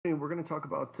going to talk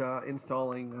about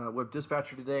installing Web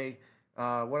Dispatcher today.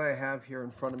 What I have here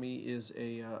in front of me is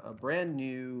a brand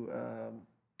new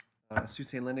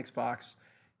SUSE Linux box.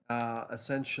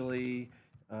 Essentially,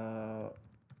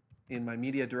 in my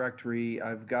media directory,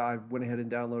 I went ahead and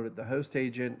downloaded the host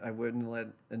agent. I went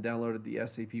and downloaded the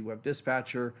SAP Web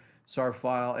Dispatcher SAR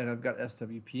file, and I've got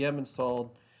SWPM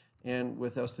installed. And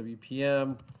with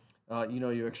SWPM,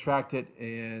 you extract it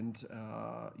and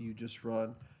you just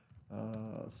run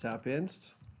SAP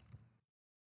inst.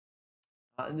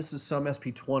 And this is some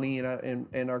SP20,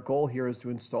 and our goal here is to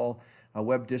install a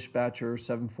Web Dispatcher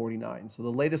 749. So the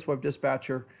latest Web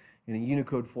Dispatcher in a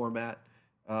Unicode format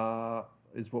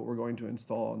is what we're going to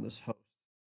install on this host.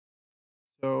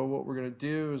 So what we're going to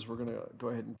do is we're going to go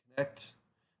ahead and connect to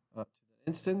the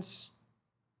instance.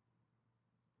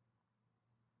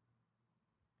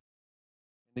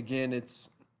 And again, it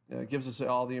gives us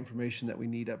all the information that we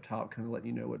need up top, kind of letting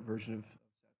you know what version of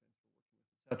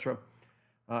SAP we're working with,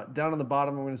 etc. Down on the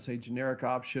bottom, I'm going to say generic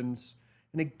options.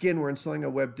 And again, we're installing a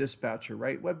Web Dispatcher,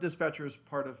 right? Web Dispatcher is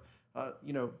part of,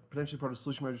 potentially part of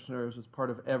solution manager scenarios. It's part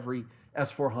of every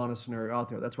S4HANA scenario out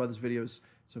there. That's why this video is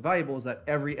so valuable, is that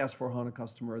every S4HANA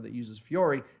customer that uses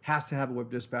Fiori has to have a Web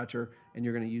Dispatcher, and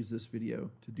you're going to use this video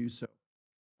to do so.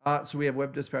 So we have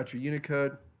Web Dispatcher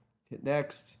Unicode. Hit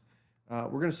next. We're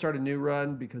going to start a new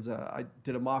run because I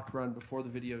did a mock run before the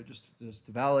video just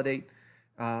to validate.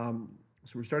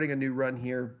 So we're starting a new run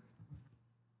here.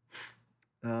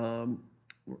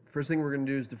 First thing we're going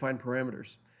to do is define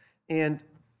parameters. And,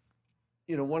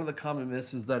 one of the common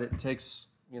myths is that it takes,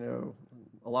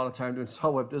 a lot of time to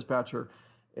install Web Dispatcher.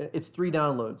 It's 3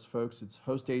 downloads, folks. It's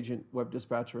host agent, Web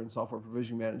Dispatcher, and software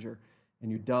provisioning manager, and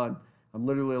you're done. I'm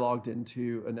literally logged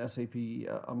into an a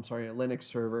Linux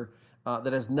server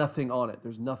that has nothing on it.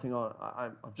 There's nothing on it.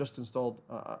 I've just installed,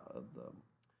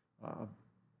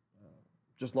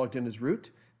 just logged in as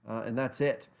root, and that's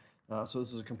it. So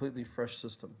this is a completely fresh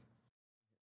system.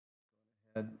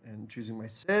 And choosing my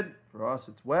SID. For us,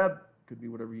 it's web. Could be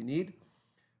whatever you need.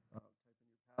 Type in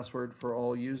your password for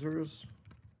all users.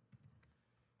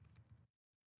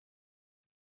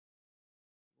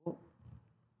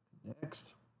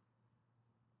 Next.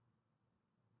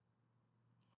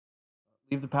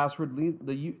 Leave the password.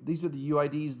 These are the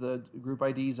UIDs, the group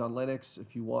IDs on Linux.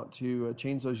 If you want to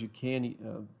change those, you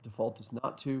can. Default is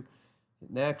not to.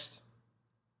 Hit next.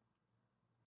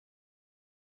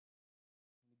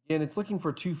 Again, it's looking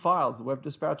for 2 files, the Web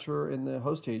Dispatcher and the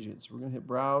host agent. So we're going to hit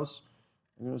Browse.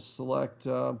 I'm going to select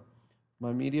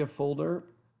my media folder,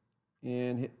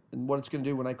 and what it's going to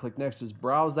do when I click Next is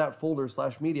browse that folder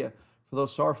 /media for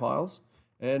those SAR files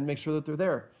and make sure that they're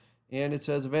there. And it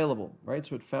says available, right?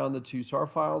 So it found the 2 SAR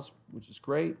files, which is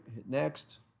great. Hit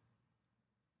Next.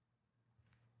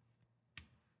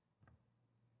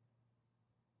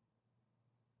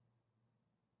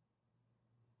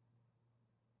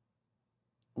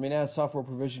 As software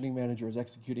provisioning manager is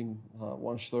executing, I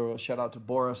want to throw a shout out to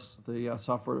Boris, the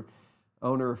software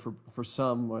owner for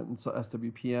some,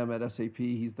 SWPM at SAP.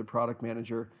 He's the product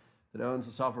manager that owns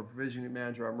the software provisioning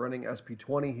manager. I'm running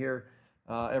SP20 here.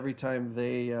 Every time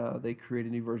they create a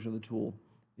new version of the tool,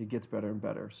 it gets better and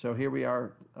better. So here we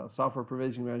are, software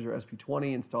provisioning manager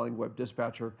SP20, installing Web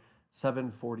Dispatcher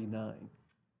 749.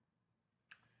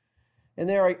 And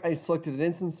there I selected an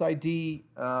instance ID.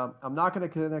 I'm not going to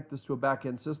connect this to a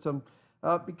backend system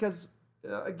because,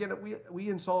 again, we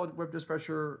installed Web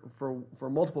Dispatcher for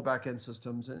multiple backend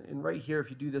systems. And right here, if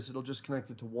you do this, it'll just connect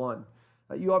it to one.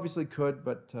 You obviously could,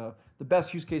 but the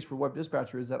best use case for Web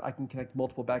Dispatcher is that I can connect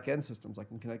multiple backend systems. I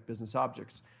can connect business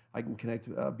objects. I can connect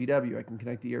BW. I can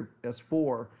connect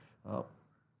S4. I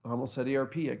almost said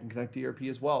ERP. I can connect ERP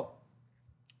as well.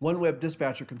 One Web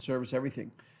Dispatcher can service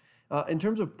everything. In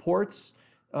terms of ports,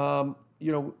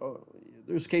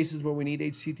 there's cases where we need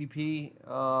HTTP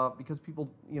because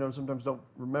people, sometimes don't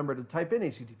remember to type in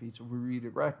HTTP. So we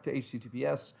redirect to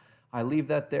HTTPS. I leave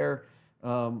that there,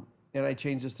 and I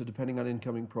change this to depending on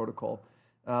incoming protocol.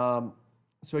 So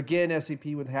again, SAP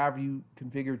would have you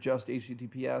configure just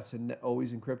HTTPS and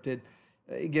always encrypted.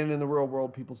 Again, in the real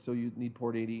world, people still need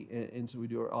port 80, and so we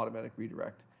do our automatic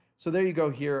redirect. So there you go.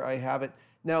 Here I have it.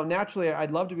 Now, naturally, I'd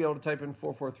love to be able to type in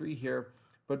 443 here,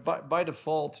 but by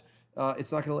default,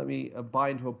 it's not going to let me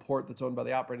bind to a port that's owned by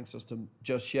the operating system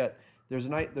just yet. There's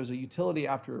a utility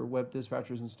after Web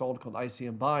Dispatcher is installed called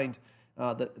ICM bind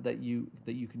that you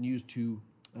can use to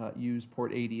use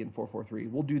port 80 and 443.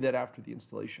 We'll do that after the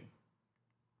installation.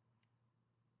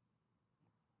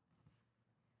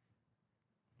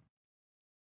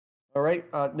 All right,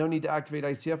 no need to activate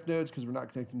ICF nodes because we're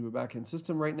not connecting to a backend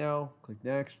system right now. Click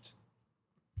Next.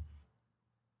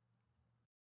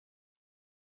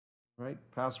 right?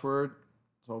 Password,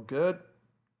 it's all good.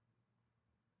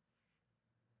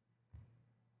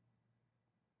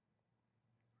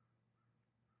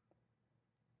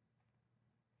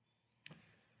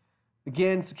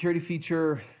 Again, security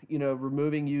feature,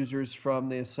 removing users from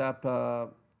the SAP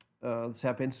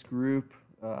Group.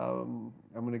 I'm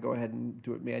going to go ahead and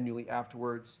do it manually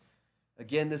afterwards.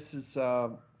 Again, this is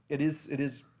it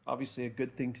is obviously a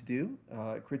good thing to do.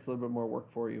 It creates a little bit more work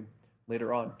for you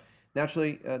later on.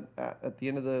 Naturally, at the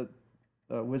end of the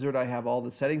wizard, I have all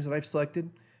the settings that I've selected,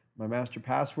 my master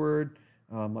password,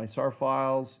 my SAR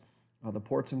files, the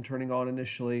ports I'm turning on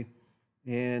initially,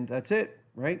 and that's it,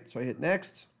 right? So I hit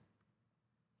next.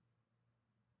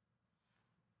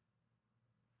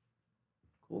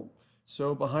 Cool.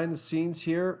 So behind the scenes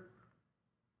here,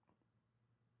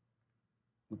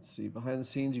 let's see, behind the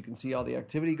scenes, you can see all the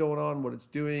activity going on, what it's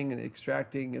doing and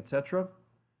extracting, etc.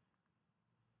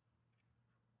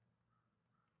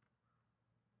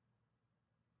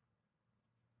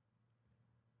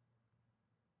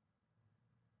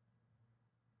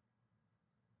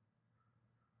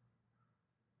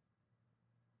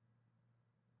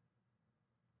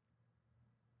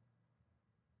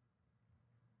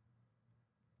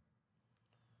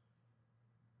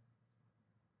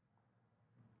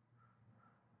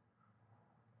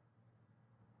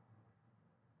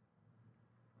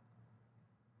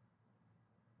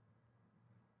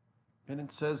 And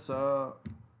it says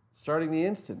starting the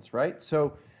instance, right?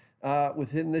 So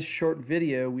within this short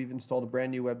video, we've installed a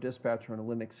brand new Web Dispatcher on a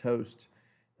Linux host.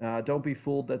 Don't be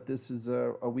fooled that this is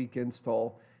a weak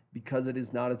install because it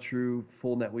is not a true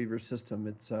full NetWeaver system.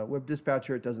 It's a Web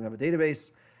Dispatcher. It doesn't have a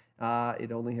database.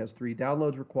 It only has 3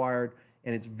 downloads required,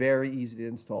 and it's very easy to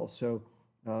install. So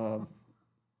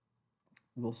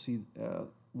we'll see.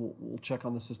 We'll check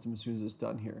on the system as soon as it's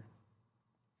done here.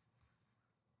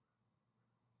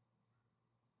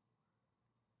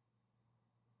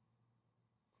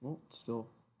 Oh, still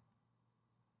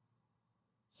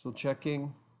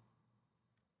checking.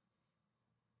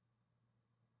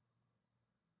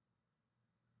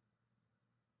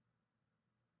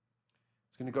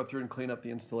 It's going to go through and clean up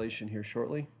the installation here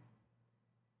shortly.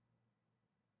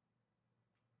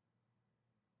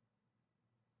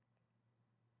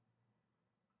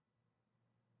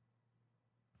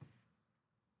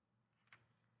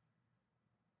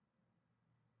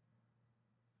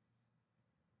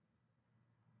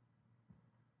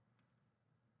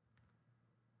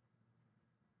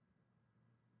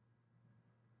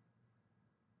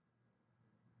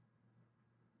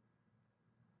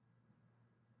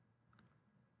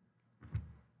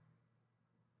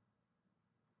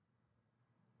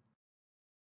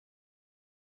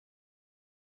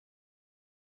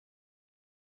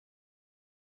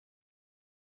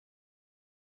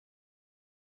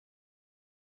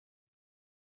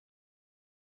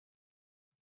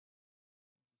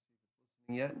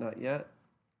 Yet, not yet.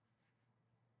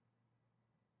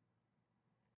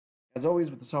 As always,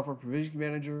 with the Software Provisioning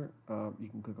Manager, you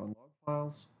can click on Log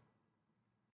Files,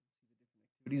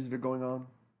 see the different activities that are going on.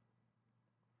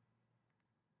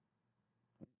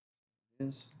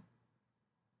 Is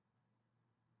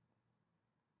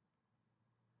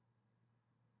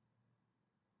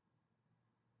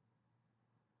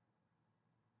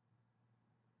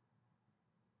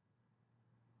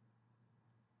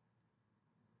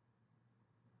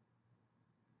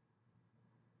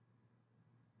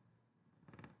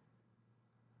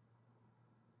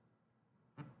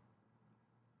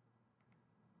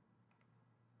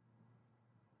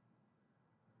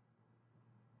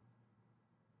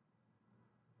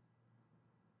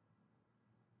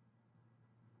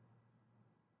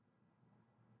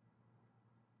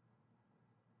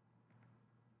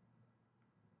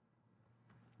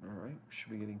all right.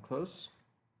 Should be getting close.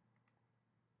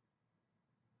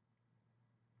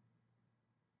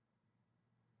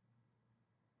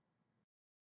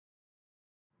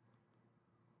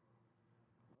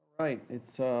 Right.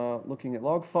 It's looking at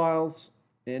log files,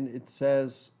 and it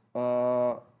says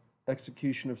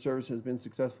execution of service has been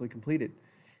successfully completed.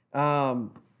 So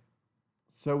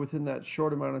within that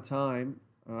short amount of time,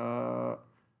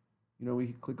 we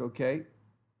click OK.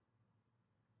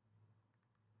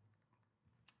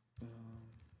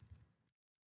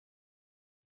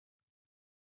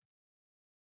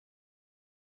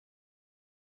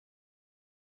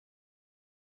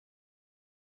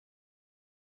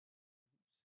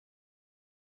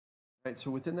 Right.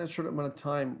 So within that short amount of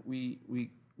time, we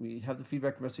have the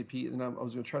feedback from SAP, and I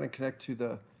was going to try to connect to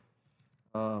the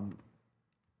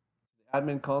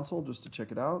admin console just to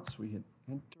check it out. So we hit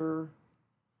enter.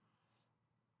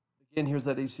 Again, here's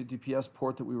that HTTPS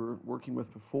port that we were working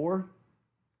with before.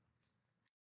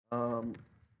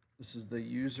 This is the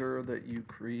user that you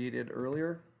created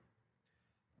earlier.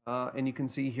 And you can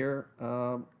see here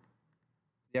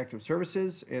the active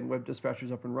services and Web Dispatcher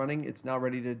is up and running. It's now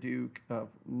ready to do,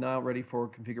 now ready for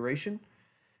configuration.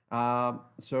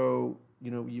 So,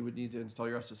 you would need to install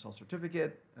your SSL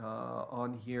certificate.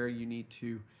 On here, you need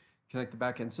to connect the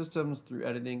backend systems through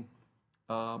editing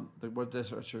the Web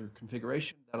Dispatcher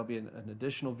configuration. That'll be an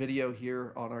additional video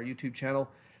here on our YouTube channel.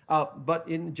 But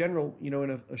in general,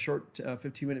 in a short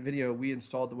 15-minute video, we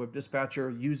installed the Web Dispatcher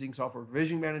using Software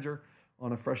Provisioning Manager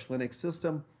on a fresh Linux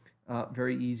system.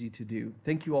 Very easy to do.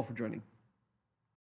 Thank you all for joining.